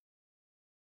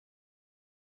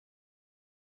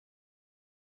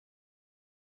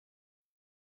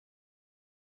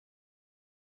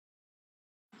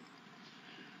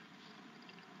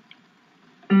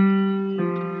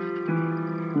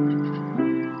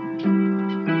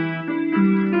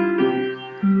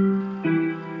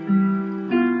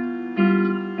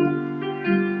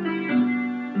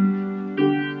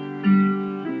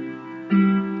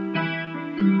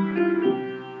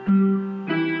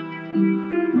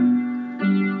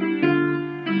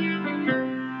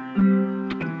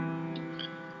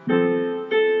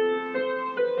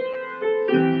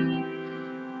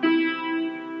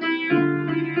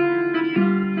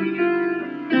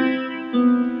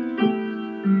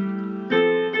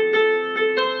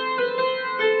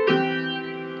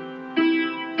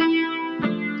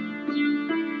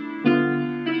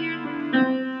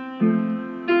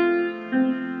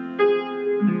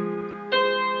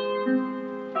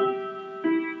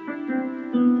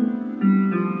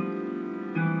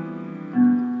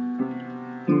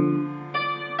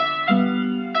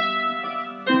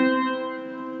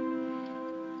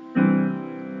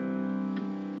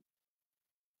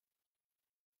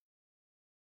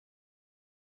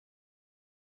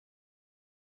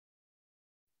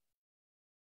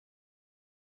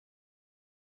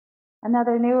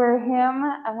 Another newer hymn,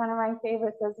 one of my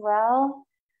favorites as well.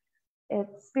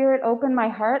 It's Spirit Open My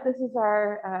Heart. This is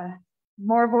our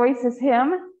More Voices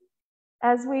hymn.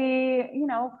 As we,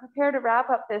 prepare to wrap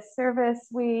up this service,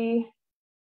 we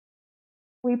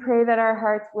pray that our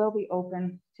hearts will be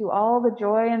open to all the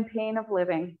joy and pain of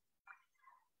living.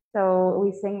 So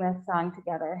we sing this song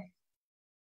together.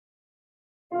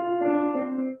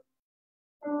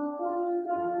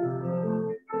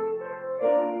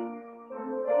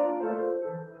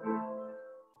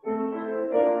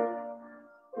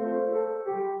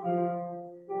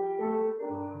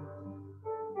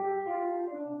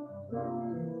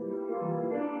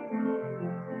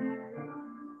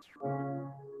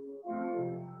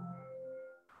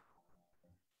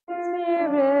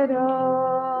 Spirit,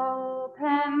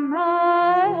 open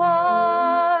my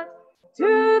heart to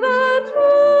the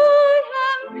joy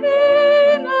and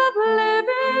pain of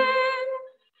living.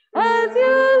 As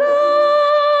you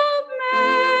love,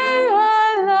 may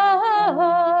I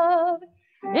love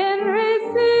in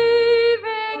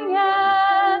receiving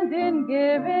and in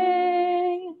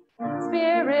giving.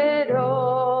 Spirit,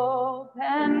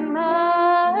 open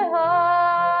my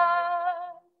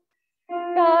heart.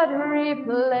 God,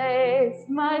 replace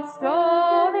my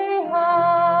stony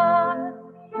heart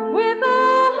with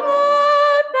a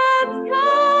heart that's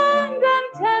kind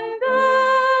and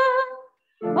tender.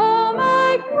 All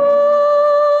my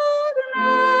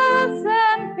coldness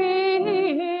and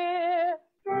fear,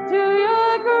 to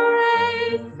your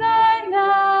grace I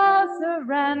now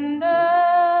surrender.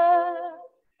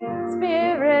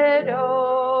 Spirit,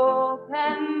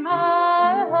 open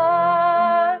my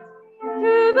heart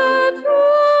to the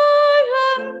joy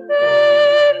and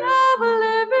pain of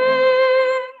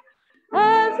living.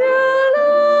 As you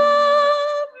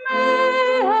love,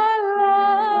 may I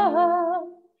love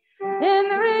in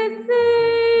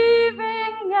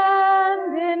receiving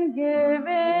and in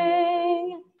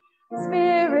giving.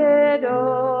 Spirit,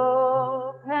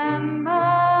 open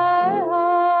my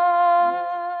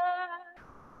heart.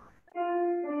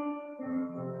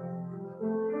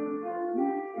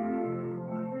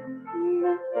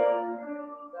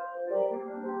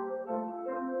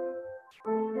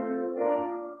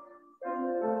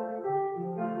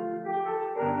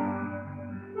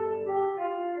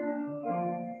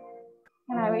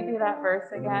 Can I redo that verse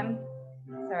again?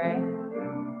 Sorry.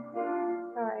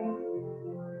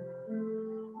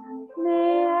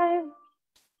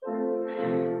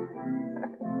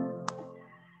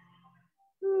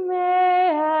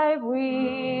 May I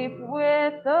weep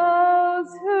with those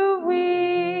who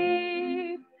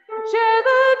weep, share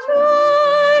the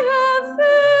joy of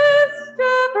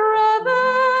sister,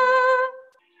 brother,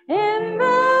 in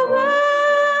the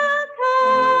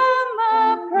welcome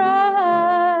of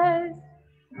Christ.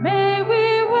 May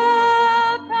we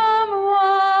welcome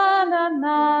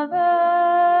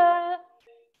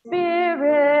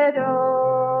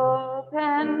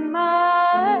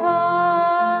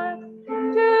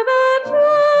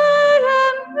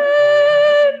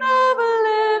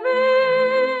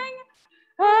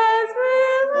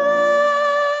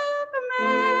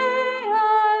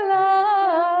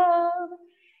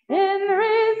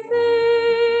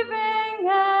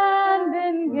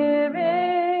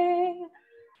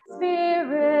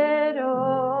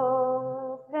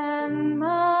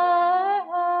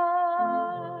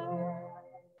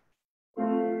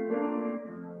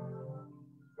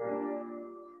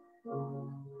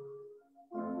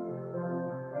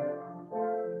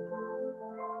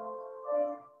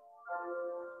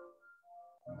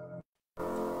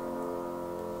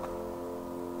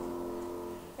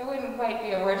might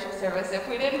be a worship service if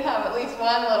we didn't have at least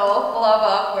one little flub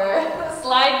up where the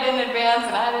slide didn't advance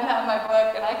and I didn't have my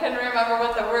book and I couldn't remember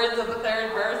what the words of the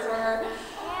third verse were.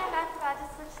 Yeah, that's about to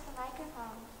switch the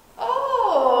microphone.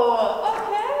 Oh,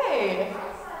 okay.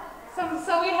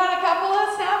 So we had a couple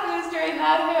of snafus during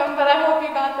that hymn, but I hope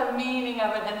you got the meaning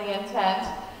of it and the intent.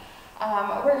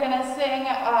 We're going to sing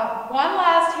one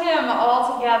last hymn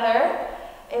all together,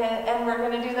 and we're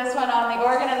going to do this one on the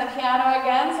organ and the piano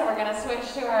again, so we're going to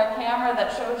switch to our camera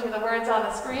that shows you the words on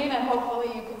the screen, and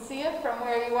hopefully you can see it from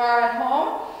where you are at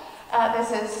home.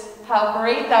 This is How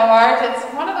Great Thou Art. It's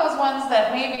one of those ones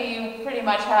that maybe you pretty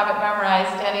much have it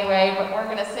memorized anyway, but we're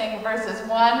going to sing verses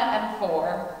 1 and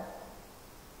 4.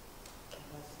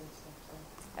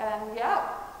 And yeah,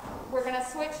 we're going to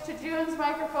switch to June's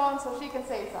microphone so she can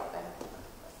say something.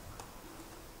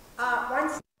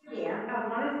 Once again, I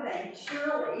want to thank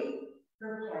Shirley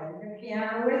for playing the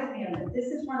piano with me. This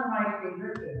is one of my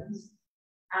favorite tunes.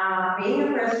 Being a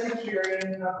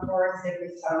Presbyterian, of course, it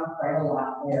was sung quite a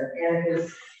lot there. And it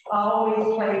was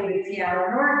always played with piano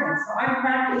and organ. So I'm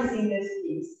practicing this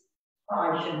piece. Well,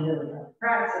 I shouldn't really have to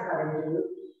practice if I do.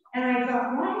 And I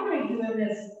thought, why am I doing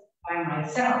this by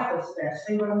myself,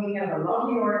 especially when we have a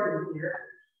lovely organ here?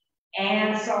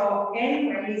 And so,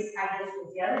 anyways, I just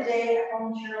was the other day, I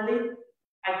phoned Shirley.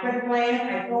 I couldn't play it.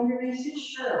 I phoned her and I said,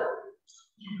 Shirley,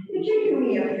 could you do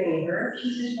me a favor? She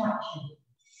says, what?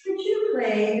 Could you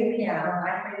play the piano?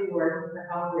 I play the organ for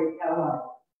How Great Thou Art.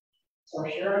 So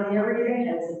Shirley never even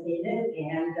hesitated,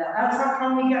 and that's how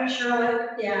come we got Shirley at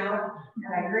the piano,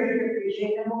 and I greatly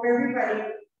appreciate it. I hope everybody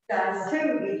does too,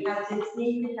 because it's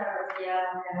neat to have a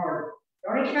piano and organ.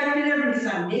 Don't expect it every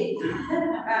Sunday.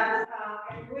 I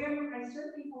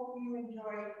certainly hope you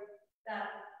enjoyed that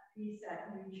piece that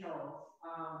you chose.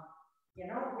 You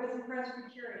know, it was a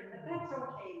Presbyterian, but that's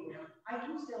okay. I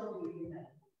can still do that.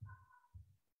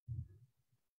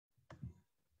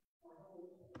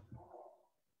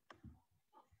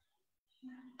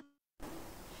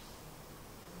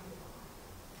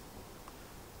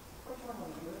 Which one are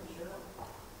we doing, Cheryl?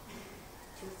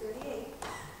 238.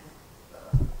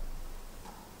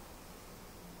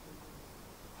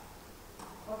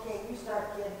 Okay, you start,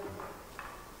 kid.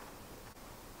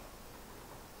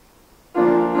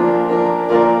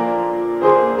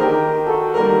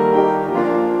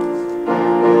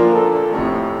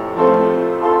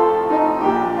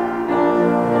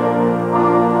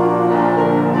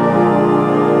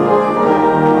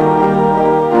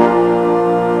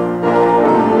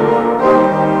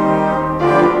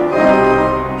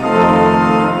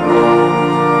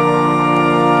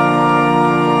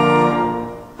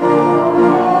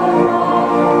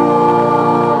 Oh,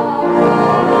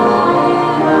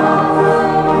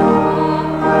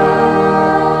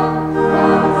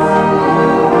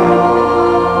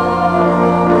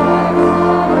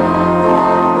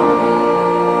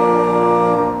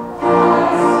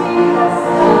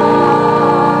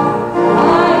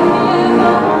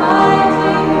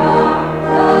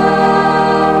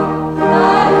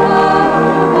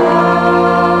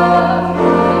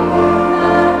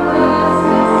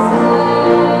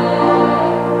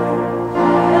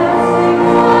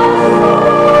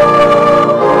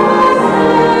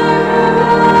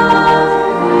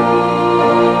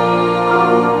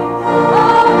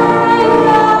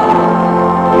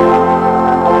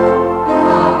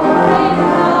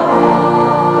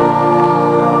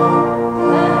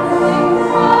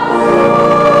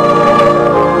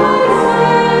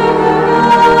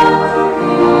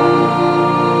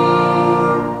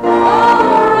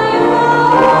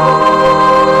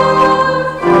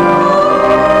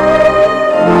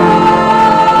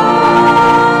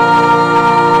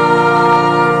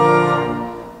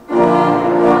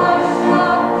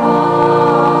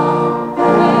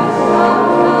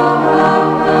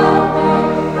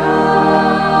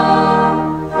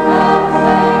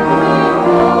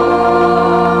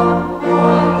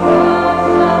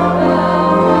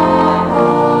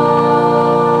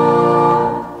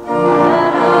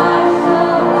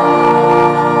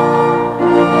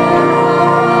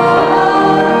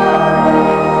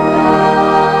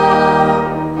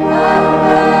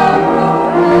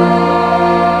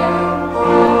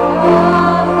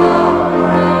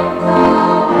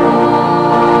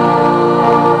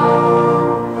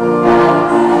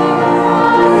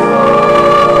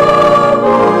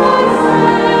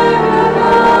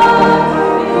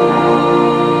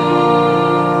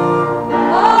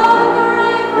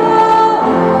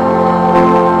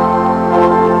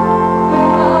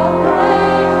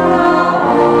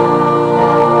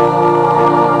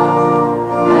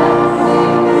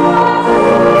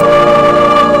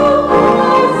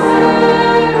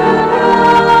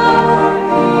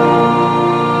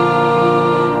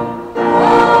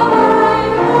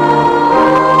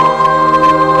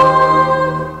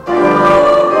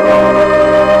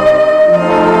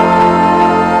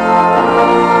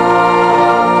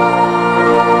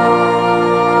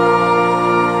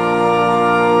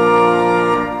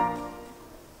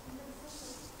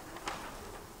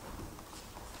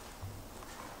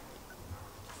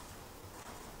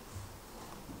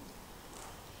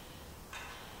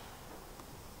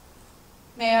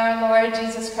 May our Lord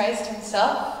Jesus Christ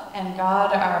himself and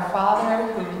God our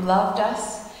Father, who loved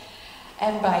us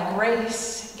and by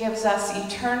grace gives us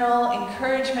eternal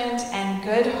encouragement and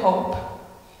good hope,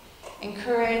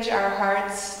 encourage our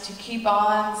hearts to keep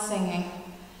on singing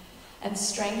and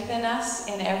strengthen us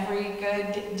in every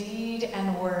good deed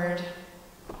and word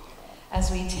as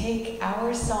we take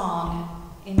our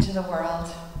song into the world,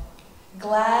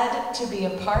 glad to be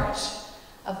a part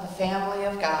of the family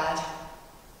of God.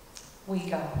 We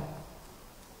go.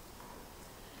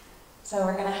 So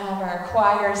we're going to have our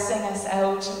choir sing us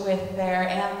out with their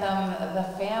anthem, The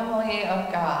Family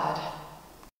of God.